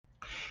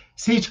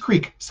Sage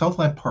Creek,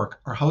 Southland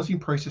Park, our housing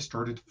prices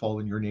started to fall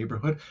in your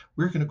neighborhood.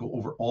 We're going to go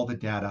over all the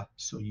data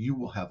so you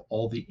will have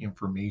all the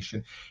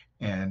information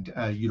and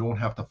you don't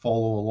have to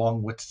follow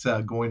along what's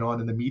going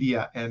on in the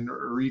media and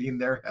reading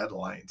their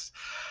headlines.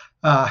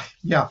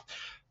 Yeah,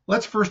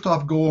 let's first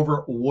off go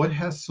over what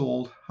has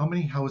sold, how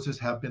many houses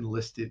have been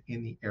listed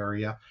in the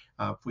area.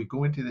 If we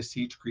go into the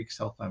Sage Creek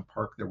Southland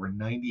Park, there were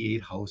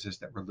 98 houses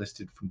that were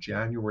listed from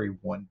January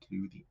 1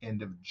 to the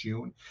end of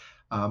June.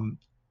 Um,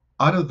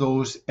 Out of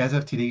those, as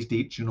of today's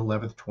date, June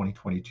 11th,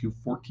 2022,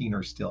 14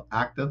 are still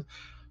active.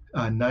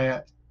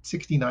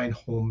 69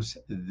 homes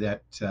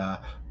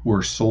that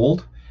were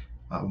sold.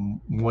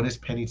 One is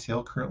pending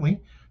sale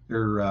currently.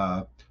 There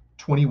are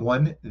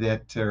 21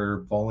 that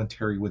are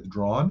voluntary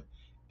withdrawn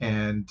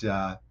and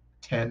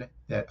 10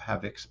 that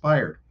have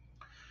expired.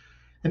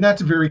 And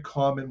that's very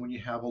common when you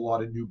have a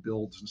lot of new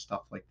builds and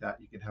stuff like that.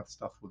 You can have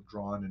stuff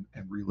withdrawn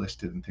and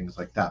relisted and things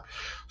like that.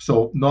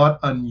 So not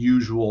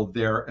unusual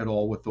there at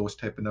all with those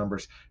type of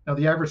numbers. Now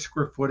the average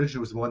square footage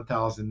was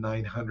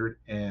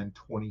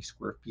 1,920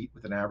 square feet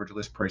with an average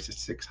list price of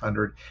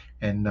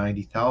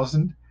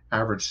 690,000.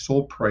 Average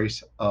sold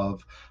price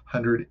of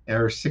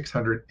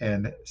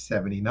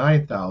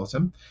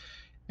 679,000,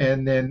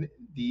 and then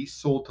the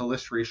sold to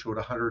list ratio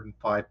at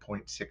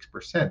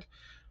 105.6%,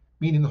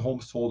 meaning the home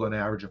sold on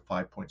average of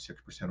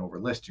 5.6% over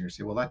listing. You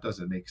say, well, that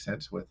doesn't make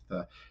sense with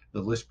the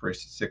list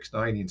price at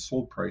 690 and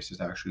sold price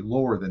is actually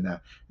lower than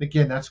that. And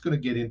again, that's going to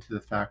get into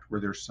the fact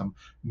where there's some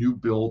new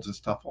builds and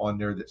stuff on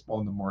there that's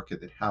on the market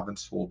that haven't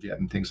sold yet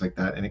and things like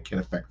that, and it can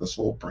affect the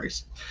sold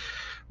price.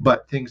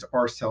 But things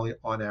are selling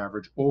on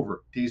average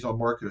over days on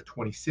market of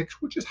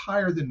 26, which is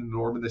higher than the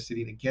norm in the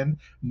city. And again,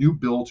 new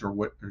builds are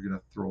what are going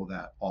to throw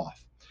that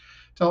off.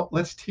 So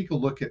let's take a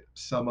look at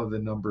some of the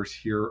numbers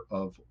here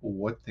of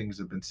what things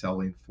have been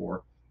selling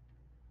for.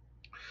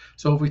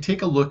 So if we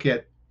take a look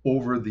at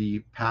over the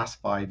past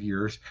 5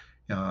 years,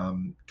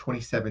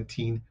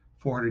 2017,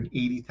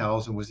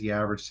 480,000 was the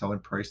average selling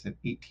price. Then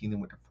 18 and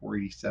went to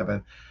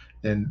 487,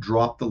 then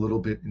dropped a little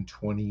bit in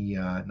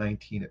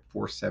 2019 at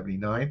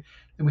 479.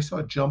 Then we saw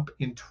a jump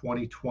in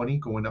 2020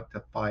 going up to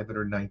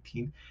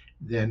 519,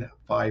 then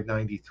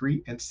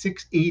 593 and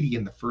 680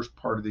 in the first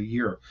part of the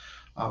year.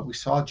 We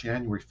saw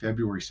January,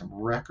 February, some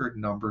record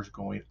numbers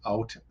going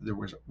out. There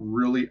was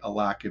really a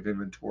lack of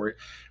inventory.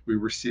 We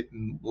were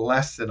sitting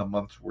less than a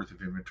month's worth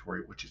of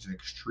inventory, which is an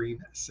extreme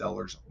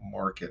seller's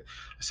market.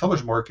 A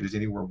seller's market is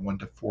anywhere 1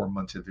 to 4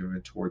 months of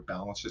inventory.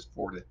 Balance is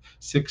 4 to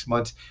 6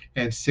 months,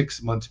 and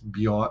 6 months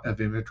beyond of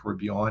inventory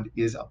beyond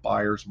is a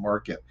buyer's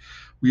market.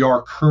 We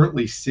are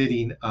currently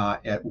sitting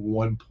at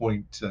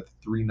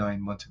 1.39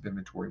 months of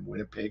inventory in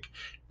Winnipeg.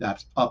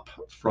 That's up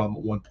from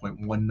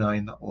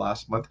 1.19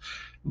 last month.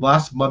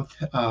 Last month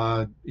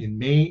in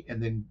May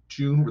and then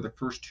June were the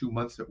first 2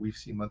 months that we've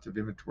seen month of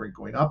inventory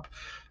going up.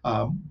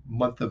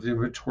 Month of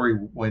inventory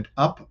went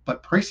up,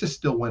 but prices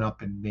still went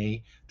up in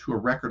May to a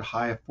record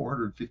high of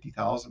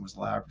 450,000 was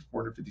the average,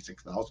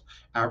 456,000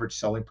 average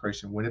selling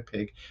price in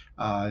Winnipeg.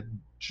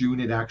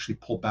 June it actually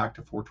pulled back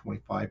to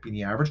 425 being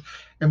the average,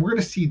 and we're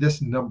going to see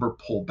this number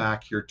pull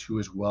back here too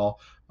as well,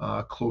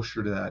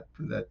 closer to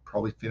that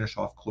probably finish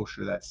off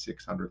closer to that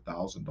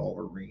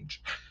 $600,000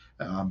 range.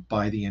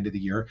 By the end of the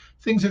year,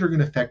 things that are going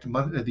to affect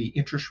the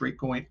interest rate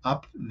going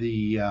up,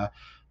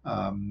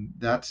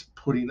 that's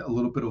putting a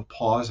little bit of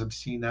pause. I'm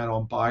seeing that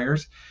on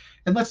buyers,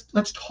 and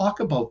let's talk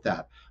about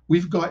that.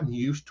 We've gotten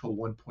used to a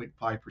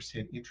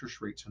 1.5%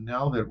 interest rate, so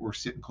now that we're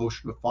sitting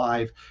closer to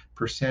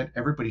 5%,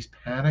 everybody's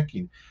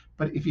panicking.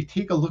 But if you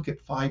take a look at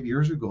 5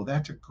 years ago,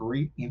 that's a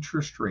great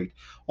interest rate.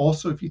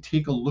 Also, if you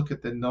take a look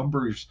at the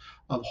numbers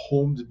of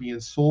homes being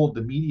sold,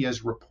 the media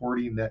is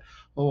reporting that,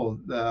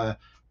 the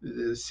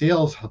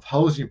sales of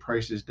housing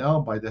prices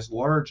down by this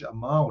large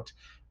amount.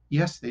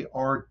 Yes, they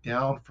are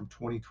down from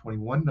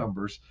 2021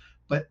 numbers,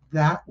 but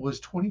that was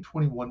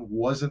 2021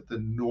 wasn't the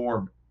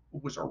norm.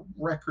 It was a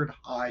record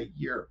high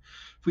year.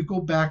 If we go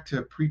back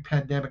to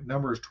pre-pandemic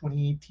numbers,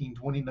 2018,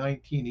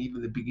 2019,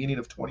 even the beginning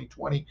of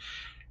 2020,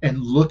 and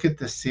look at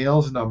the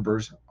sales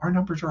numbers, our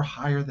numbers are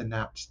higher than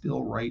that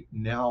still right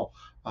now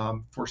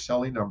for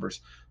selling numbers.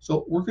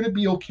 So we're going to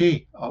be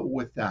okay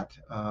with that.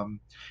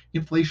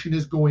 Inflation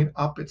is going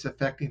up. It's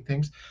affecting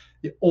things.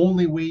 The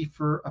only way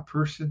for a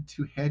person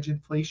to hedge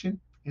inflation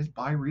is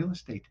buy real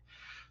estate.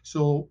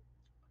 So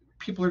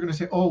people are going to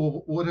say, oh,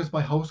 well, what has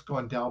my house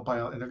gone down by?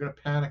 And they're going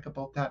to panic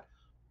about that.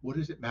 What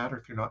does it matter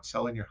if you're not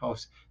selling your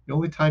house? The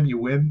only time you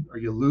win or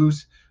you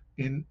lose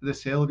in the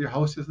sale of your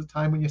house is the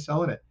time when you're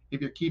selling it. If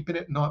you're keeping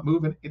it and not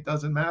moving, it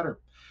doesn't matter.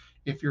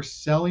 If you're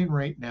selling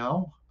right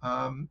now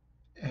and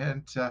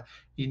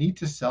you need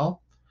to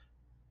sell,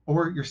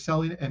 or you're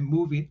selling and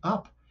moving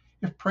up,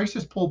 if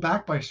prices pull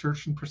back by a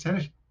certain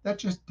percentage, that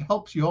just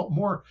helps you out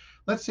more.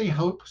 Let's say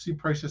housing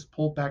prices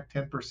pull back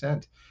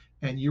 10%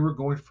 and you were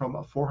going from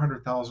a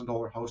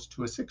 $400,000 house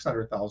to a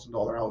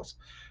 $600,000 house.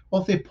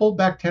 Well, if they pulled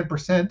back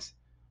 10%,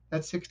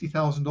 that's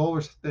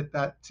 $60,000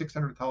 that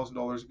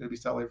 $600,000 is going to be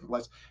selling for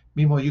less.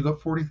 Meanwhile, you got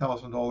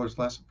 $40,000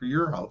 less for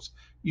your house.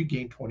 You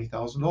gained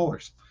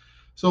 $20,000.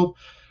 So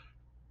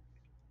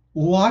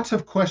Lots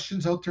of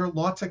questions out there,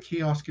 lots of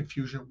chaos,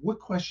 confusion. What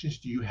questions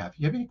do you have? If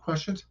you have any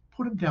questions,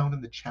 put them down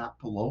in the chat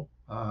below,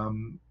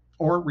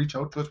 or reach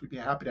out to us. We'd be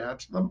happy to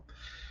answer them.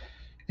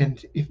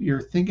 And if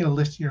you're thinking of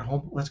listing your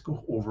home, let's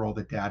go over all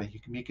the data. You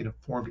can make an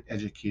informed,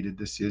 educated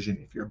decision.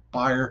 If you're a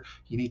buyer,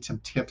 you need some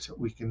tips,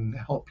 we can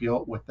help you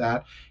out with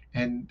that.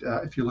 And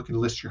if you're looking to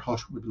list your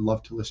house, we'd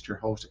love to list your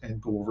house and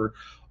go over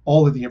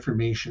all of the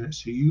information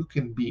so you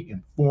can be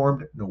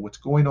informed, know what's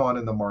going on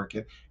in the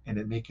market, and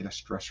then make it a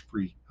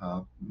stress-free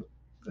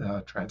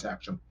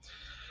transaction.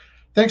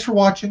 Thanks for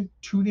watching.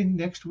 Tune in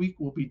next week.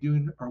 We'll be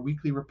doing our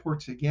weekly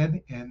reports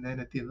again, and then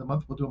at the end of the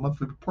month, we'll do a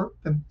monthly report.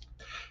 Then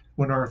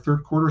when our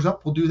third quarter is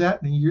up, we'll do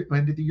that. And the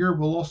end of the year,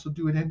 we'll also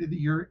do an end of the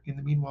year. In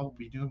the meanwhile, we'll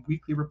be doing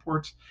weekly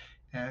reports.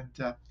 And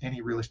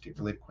any real estate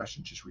related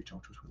questions, just reach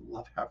out to us. We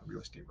love having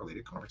real estate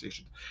related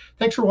conversations.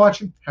 Thanks for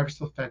watching. Have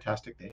yourself a fantastic day.